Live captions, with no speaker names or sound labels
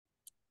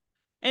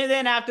And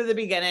then after the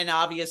beginning,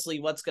 obviously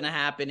what's going to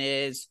happen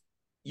is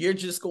you're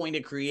just going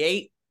to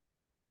create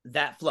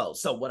that flow.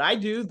 So what I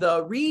do,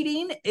 the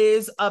reading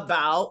is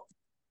about,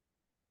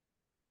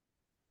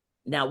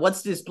 now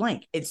what's this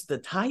blank? It's the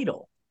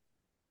title,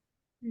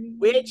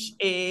 which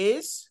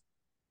is,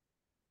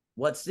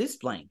 what's this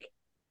blank?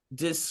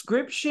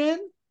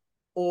 Description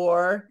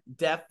or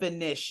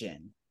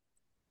definition.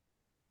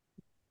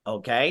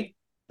 Okay,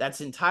 that's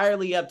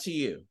entirely up to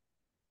you.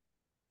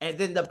 And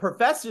then the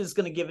professor is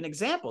going to give an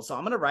example. So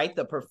I'm going to write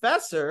the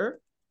professor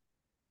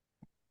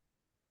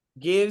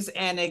gives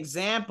an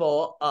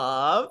example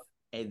of,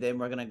 and then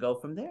we're going to go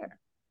from there.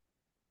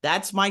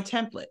 That's my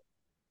template.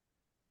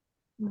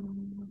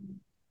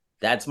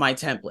 That's my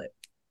template.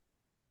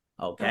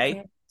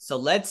 Okay. So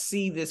let's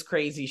see this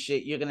crazy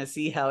shit. You're going to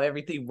see how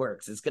everything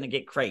works. It's going to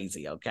get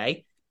crazy.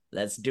 Okay.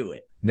 Let's do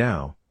it.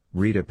 Now,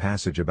 read a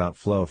passage about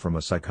flow from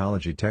a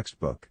psychology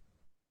textbook.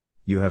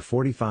 You have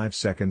 45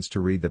 seconds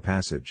to read the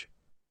passage.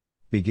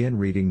 Begin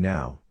reading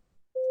now.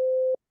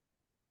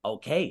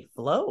 Okay,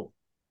 flow.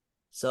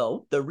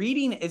 So the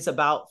reading is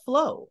about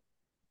flow.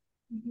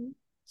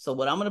 So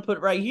what I'm going to put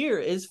right here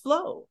is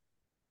flow,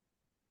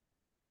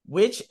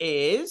 which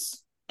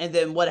is, and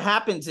then what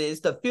happens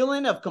is the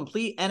feeling of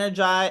complete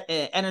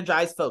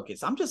energized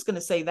focus. I'm just going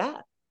to say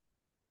that.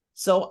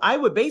 So I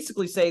would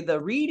basically say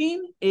the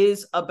reading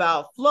is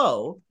about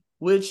flow,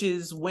 which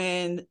is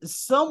when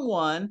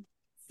someone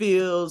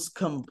feels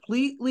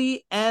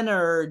completely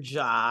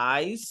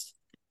energized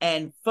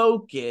and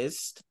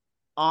focused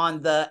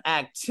on the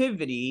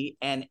activity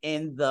and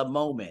in the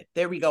moment.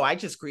 There we go. I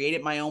just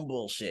created my own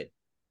bullshit.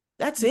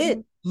 That's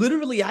it.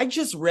 Literally, I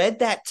just read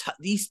that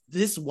this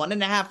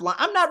 1.5 line.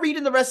 I'm not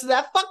reading the rest of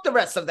that. Fuck the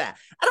rest of that.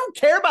 I don't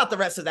care about the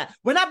rest of that.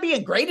 We're not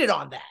being graded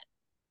on that.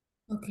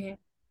 Okay.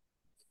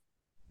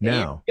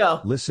 Now,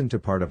 listen to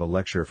part of a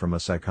lecture from a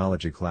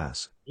psychology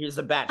class. Here's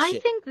a batch I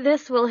shit. think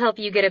this will help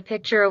you get a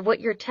picture of what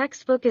your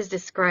textbook is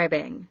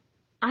describing.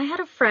 I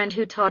had a friend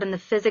who taught in the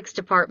physics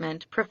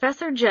department,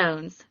 Professor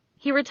Jones.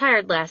 He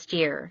retired last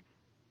year.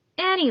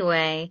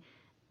 Anyway,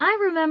 I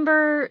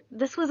remember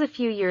this was a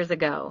few years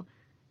ago.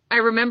 I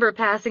remember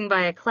passing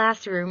by a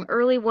classroom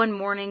early one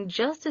morning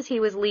just as he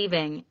was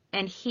leaving,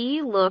 and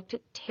he looked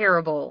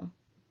terrible.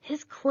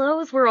 His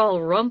clothes were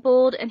all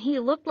rumpled, and he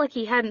looked like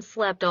he hadn't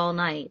slept all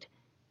night.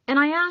 And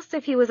I asked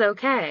if he was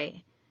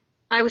okay.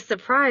 I was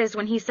surprised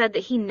when he said that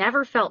he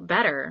never felt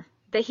better,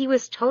 that he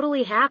was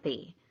totally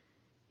happy.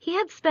 He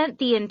had spent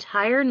the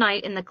entire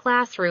night in the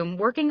classroom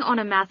working on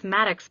a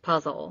mathematics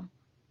puzzle.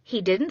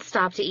 He didn't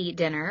stop to eat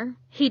dinner.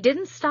 He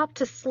didn't stop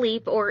to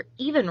sleep or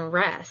even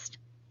rest.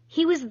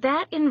 He was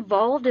that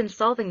involved in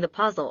solving the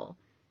puzzle.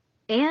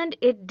 And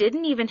it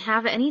didn't even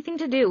have anything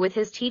to do with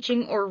his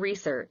teaching or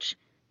research.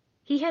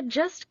 He had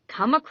just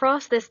come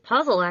across this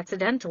puzzle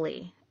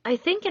accidentally, I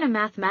think in a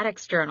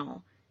mathematics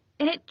journal,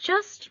 and it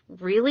just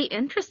really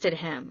interested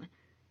him.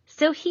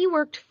 So he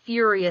worked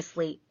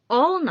furiously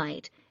all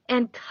night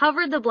and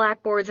covered the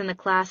blackboards in the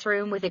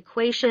classroom with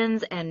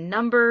equations and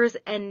numbers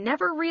and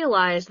never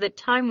realized that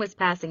time was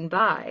passing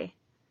by.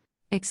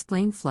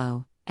 Explain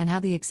flow, and how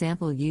the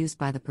example used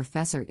by the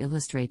professor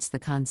illustrates the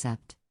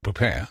concept.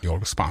 Prepare your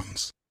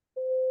response.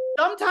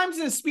 Sometimes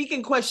in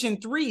speaking question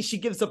 3, she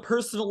gives a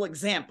personal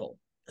example.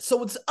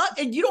 So it's,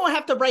 and you don't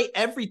have to write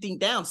everything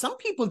down. Some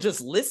people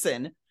just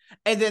listen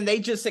and then they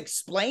just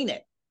explain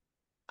it.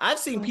 I've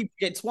seen people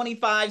get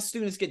 25,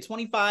 students get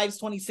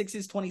 25s,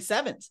 26s,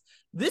 27s.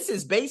 This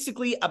is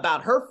basically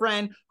about her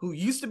friend who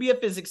used to be a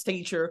physics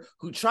teacher,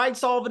 who tried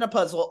solving a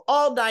puzzle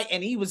all night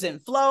and he was in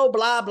flow,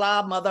 blah,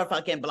 blah,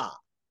 motherfucking blah.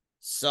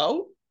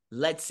 So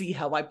let's see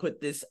how I put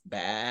this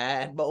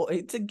bad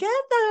boy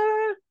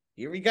together.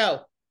 Here we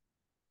go.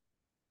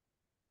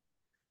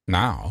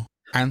 Now,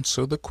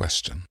 answer the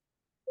question.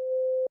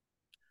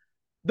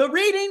 The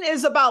reading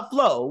is about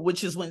flow,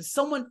 which is when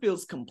someone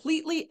feels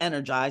completely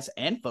energized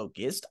and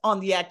focused on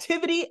the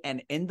activity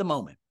and in the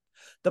moment.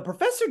 The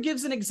professor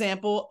gives an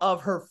example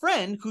of her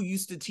friend who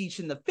used to teach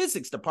in the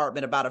physics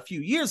department about a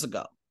few years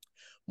ago.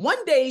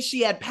 One day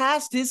she had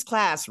passed his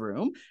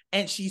classroom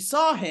and she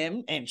saw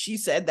him and she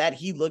said that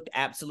he looked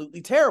absolutely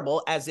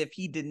terrible, as if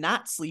he did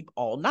not sleep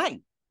all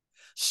night.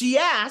 She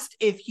asked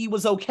if he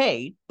was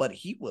okay, but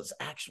he was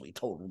actually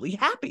totally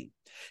happy.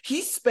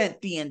 He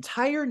spent the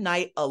entire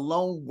night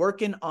alone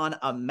working on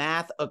a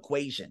math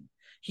equation.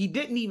 He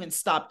didn't even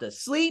stop to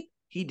sleep.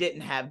 He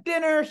didn't have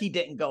dinner. He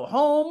didn't go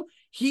home.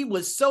 He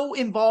was so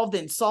involved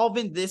in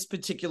solving this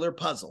particular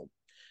puzzle.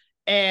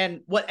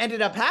 And what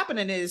ended up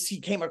happening is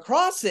he came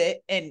across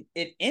it and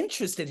it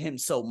interested him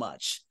so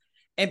much.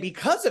 And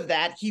because of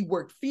that, he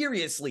worked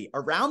furiously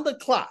around the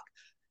clock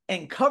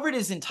and covered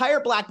his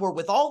entire blackboard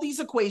with all these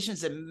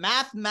equations and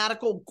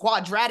mathematical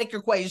quadratic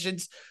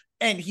equations,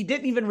 and he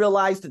didn't even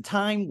realize the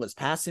time was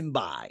passing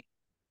by.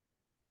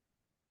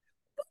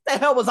 What the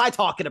hell was I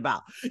talking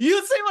about?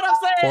 You see what I'm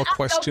saying? For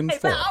question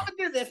 4,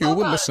 you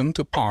will listen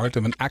to part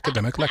of an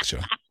academic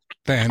lecture.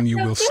 Then you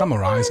will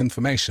summarize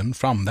information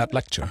from that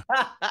lecture.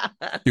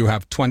 You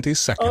have 20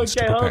 seconds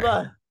to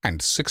prepare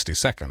and 60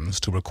 seconds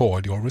to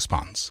record your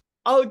response.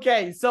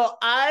 Okay, so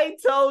I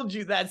told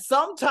you that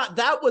sometimes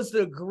that was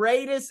the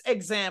greatest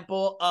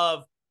example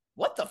of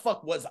what the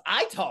fuck was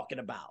I talking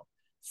about?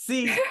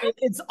 See,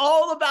 it's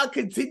all about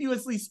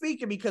continuously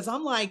speaking because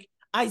I'm like,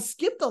 I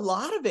skipped a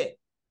lot of it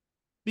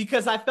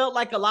because I felt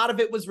like a lot of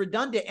it was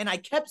redundant and I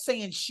kept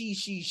saying she.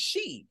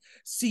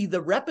 See,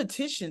 the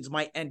repetitions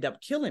might end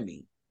up killing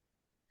me.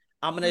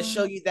 I'm going to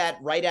show you that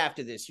right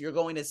after this. You're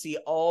going to see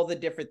all the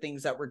different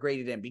things that were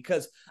graded in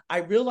because I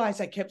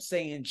realized I kept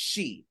saying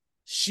she.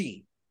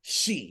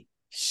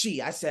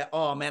 I said,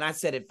 oh man, I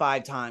said it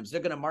 5 times.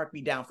 They're going to mark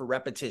me down for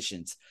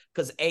repetitions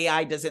because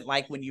AI doesn't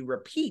like when you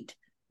repeat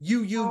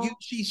you,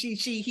 she,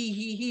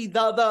 he,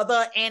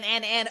 the,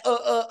 and,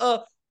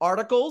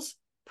 articles,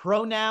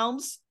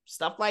 pronouns,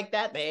 stuff like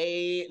that.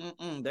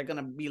 They're going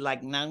to be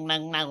like,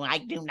 no, I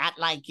do not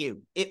like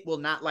you. It will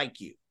not like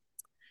you.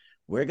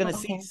 We're going to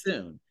see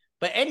soon.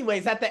 But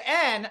anyways, at the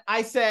end,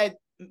 I said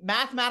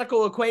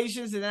mathematical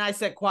equations, and then I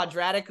said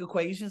quadratic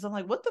equations. I'm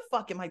like, what the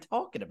fuck am I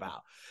talking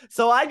about?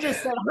 So I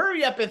just said,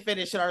 hurry up and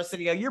finish it,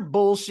 Arsenio. You're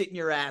bullshitting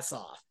your ass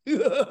off.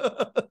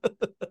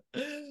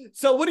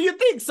 So what do you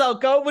think,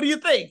 Soko? What do you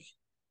think?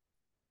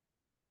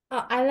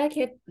 Oh, I like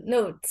your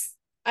notes.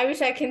 I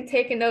wish I can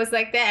take notes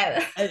like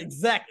that.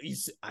 Exactly.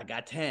 I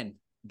got 10.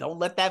 Don't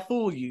let that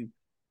fool you.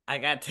 I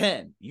got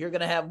 10. You're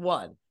going to have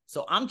 1.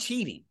 So I'm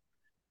cheating.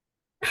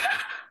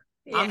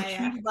 I'm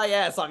cheating my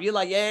ass off. You're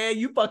like, yeah,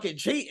 you fucking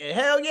cheating.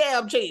 Hell yeah,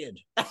 I'm cheating.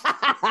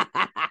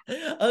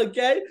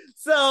 Okay,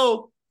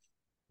 so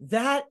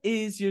that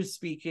is your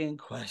speaking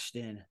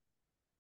question.